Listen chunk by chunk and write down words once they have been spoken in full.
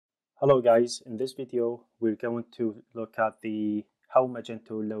Hello guys, in this video we're going to look at how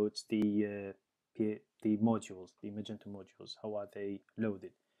Magento loads the modules, the Magento modules. How are they loaded?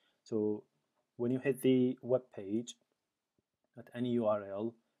 So when you hit the web page at any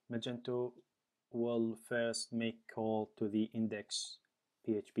URL, Magento will first make call to the index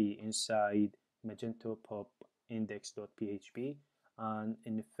PHP inside Magento pub index.php, and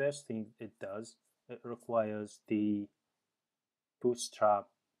in the first thing it does, it requires the bootstrap.php,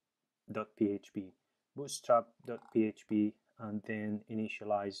 bootstrap.php, and then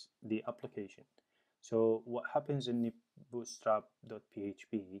initialize the application. So what happens in the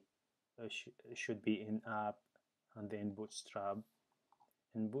bootstrap.php should be in app and then bootstrap.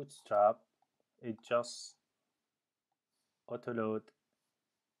 In bootstrap, it just autoload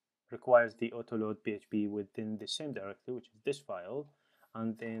requires the autoload php within the same directory, which is this file,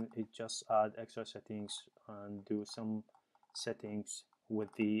 and then it just add extra settings and do some settings with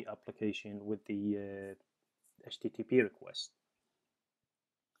the application with the HTTP request.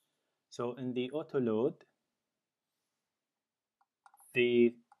 So in the autoload,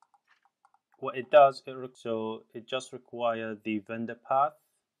 what it does, it just requires the vendor path,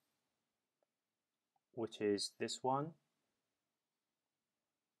 which is this one,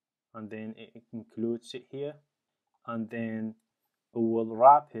 and then it includes it here, and then it will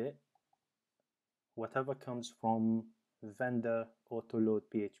wrap it. Whatever comes from vendor autoload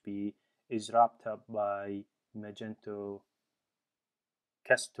PHP is wrapped up by Magento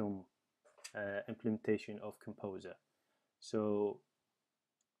custom implementation of Composer. So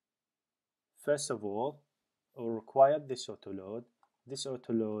first of all, it will require this autoload. This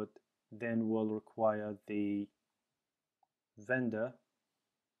autoload then will require the vendor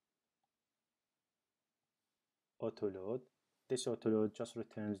autoload. This autoload just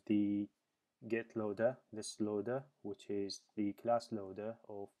returns the get loader, this loader, which is the class loader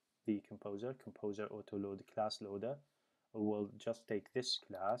of the composer autoload class loader. It will just take this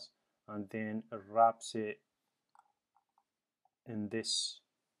class and then wraps it in this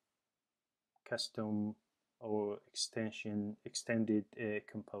custom or extended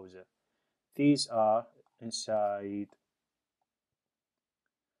composer. These are inside.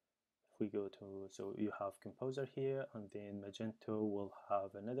 If we go to, so you have composer here, and then Magento will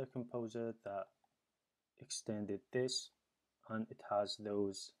have another composer that extended this, and it has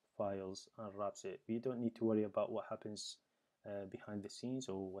those files and wraps it. We don't need to worry about what happens behind the scenes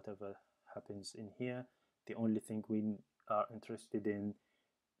or whatever happens in here. The only thing we are interested in,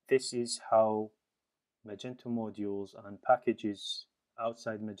 this is how Magento modules and packages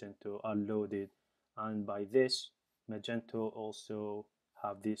outside Magento are loaded, and by this Magento also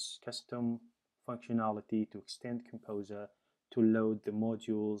have this custom functionality to extend Composer to load the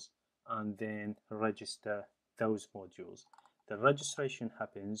modules and then register those modules. The registration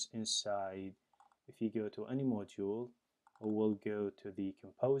happens inside. If you go to any module, we'll go to the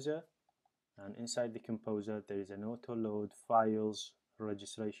Composer, and inside the Composer there is an autoload files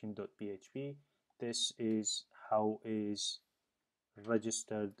registration.php. This is how is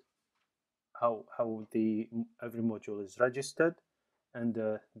registered, how every module is registered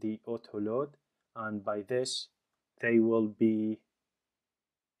under the autoload, and by this they will be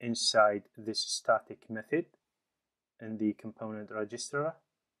inside this static method in the component registrar,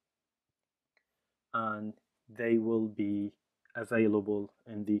 and they will be available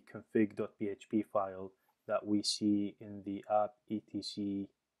in the config.php file that we see in the app etc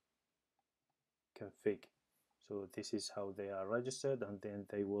config. So this is how they are registered, and then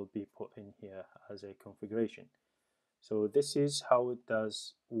they will be put in here as a configuration. So this is how it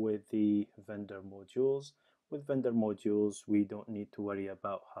does with the vendor modules. With vendor modules, we don't need to worry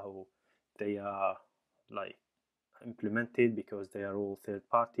about how they are like implemented, because they are all third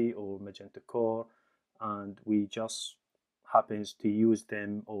party or Magento core, and we just happens to use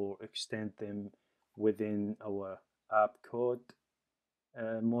them or extend them within our app code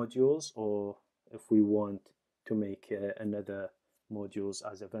modules, or if we want to make another modules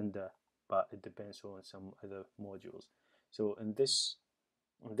as a vendor, but it depends on some other modules. So in this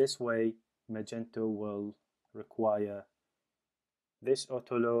way, Magento will require this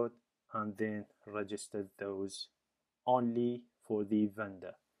autoload and then register those only for the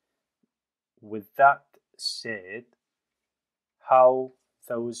vendor. With that said, how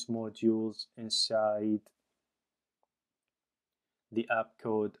those modules inside the app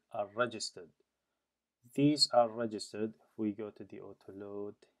code are registered. These are registered. If we go to the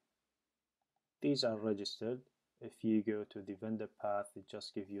autoload, these are registered. If you go to the vendor path, it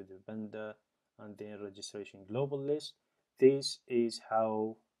just gives you the vendor and then registration global list. This is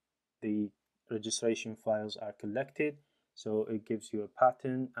how the registration files are collected. So it gives you a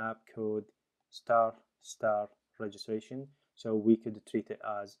pattern, app code, star, star, registration. So we could treat it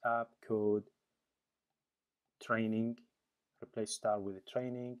as app code training, replace star with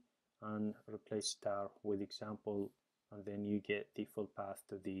training, and replace star with example, and then you get the full path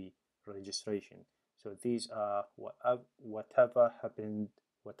to the registration. So these are whatever happened,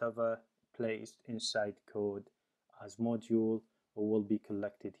 whatever placed inside code as module will be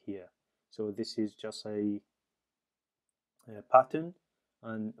collected here. So this is just a pattern,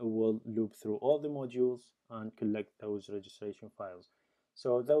 and it will loop through all the modules and collect those registration files.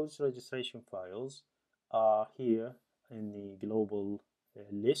 So those registration files are here in the global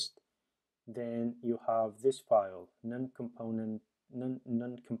list. Then you have this file, non-composer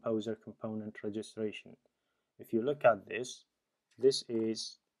component registration. If you look at this, this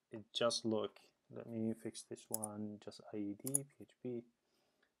is it just look. Let me fix this one. Just IED PHP.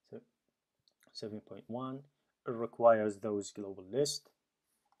 So 7.1. It requires those global list,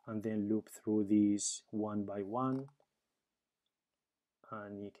 and then loop through these one by one,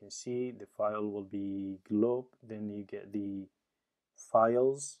 and you can see the file will be glob. Then you get the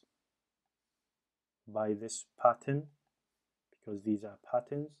files by this pattern, because these are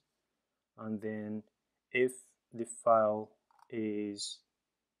patterns. And then if the file is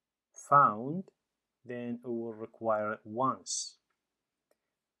found, then it will require it once.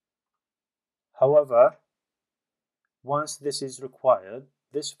 However, once this is required,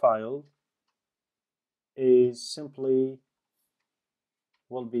 this file is simply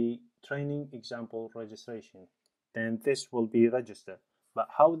will be training example registration. Then this will be registered. But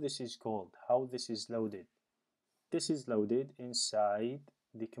how this is called, how this is loaded? This is loaded inside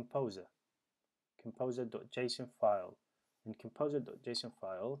the composer.json file. In composer.json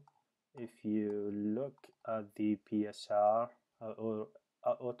file, if you look at the PSR or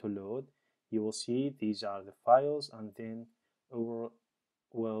autoload, you will see these are the files, and then it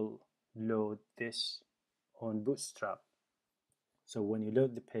will load this on Bootstrap. So when you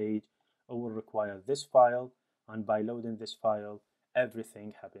load the page, it will require this file, and by loading this file,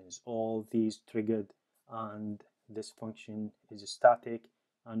 everything happens. All these triggered, and this function is static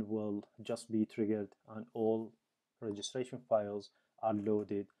and will just be triggered, and all registration files are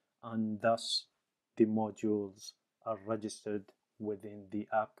loaded, and thus the modules are registered within the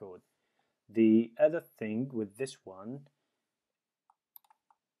app code. The other thing with this one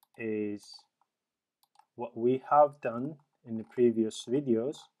is what we have done in the previous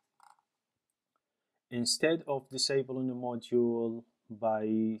videos. Instead of disabling a module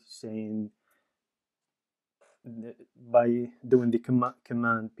by saying by doing the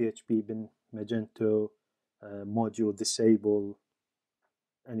command php bin magento module disable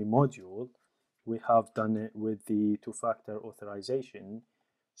any module, we have done it with the two-factor authorization.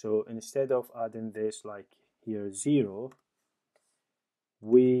 So instead of adding this like here 0,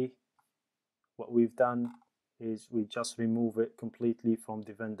 what we've done is we just remove it completely from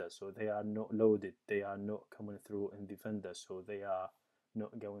the vendor, so they are not loaded, they are not coming through in the vendor, so they are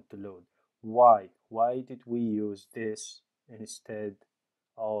not going to load. Why did we use this instead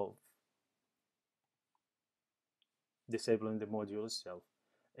of disabling the module itself?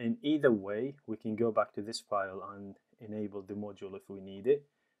 In either way, we can go back to this file and enable the module if we need it,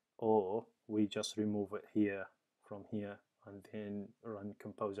 or we just remove it here from here and then run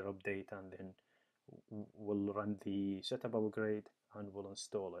composer update, and then we'll run the setup upgrade and we'll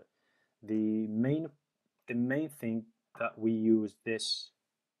install it. The main thing that we use this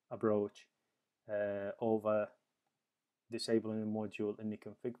approach over disabling a module in the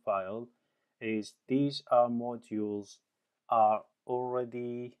config file is these are modules are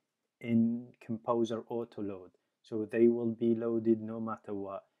already in composer autoload, so they will be loaded no matter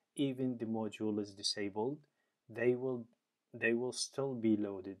what. Even the module is disabled, they will still be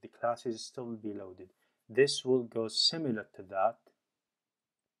loaded, the classes still be loaded. This will go similar to that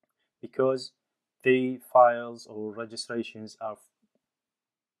because the files or registrations are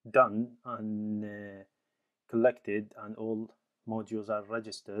done and collected and all modules are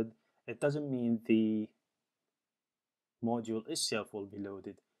registered. It doesn't mean the module itself will be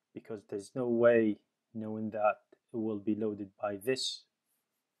loaded, because there's no way knowing that it will be loaded by this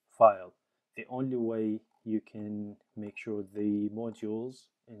file. The only way you can make sure the modules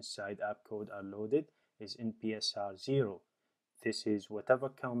inside app code are loaded is in PSR 0. This is whatever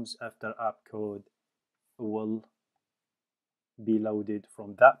comes after app code will be loaded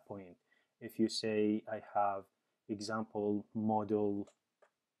from that point. If you say I have example model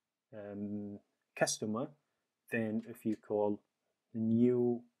customer, then if you call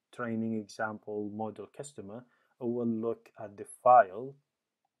new training example model customer, it will look at the file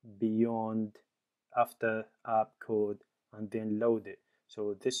beyond after app code and then load it.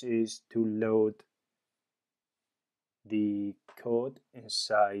 So this is to load the code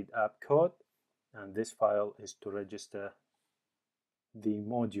inside app code, and this file is to register the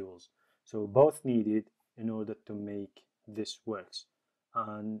modules. So both needed in order to make this works.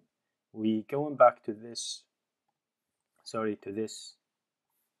 And we going back to this, to this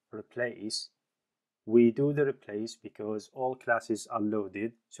replace. We do the replace because all classes are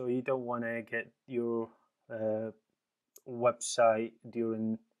loaded, so you don't want to get your website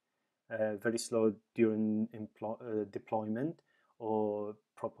during very slow during deployment, or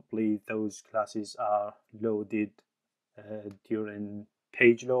probably those classes are loaded during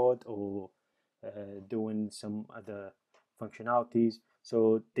page load or doing some other functionalities.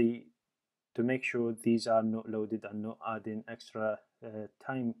 So to make sure these are not loaded and not adding extra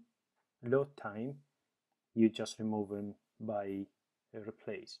load time, you just remove them by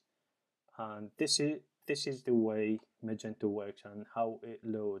replace. And this is the way Magento works and how it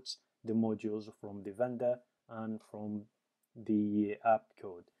loads the modules from the vendor and from the app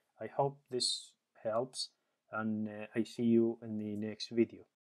code. I hope this helps, and I see you in the next video.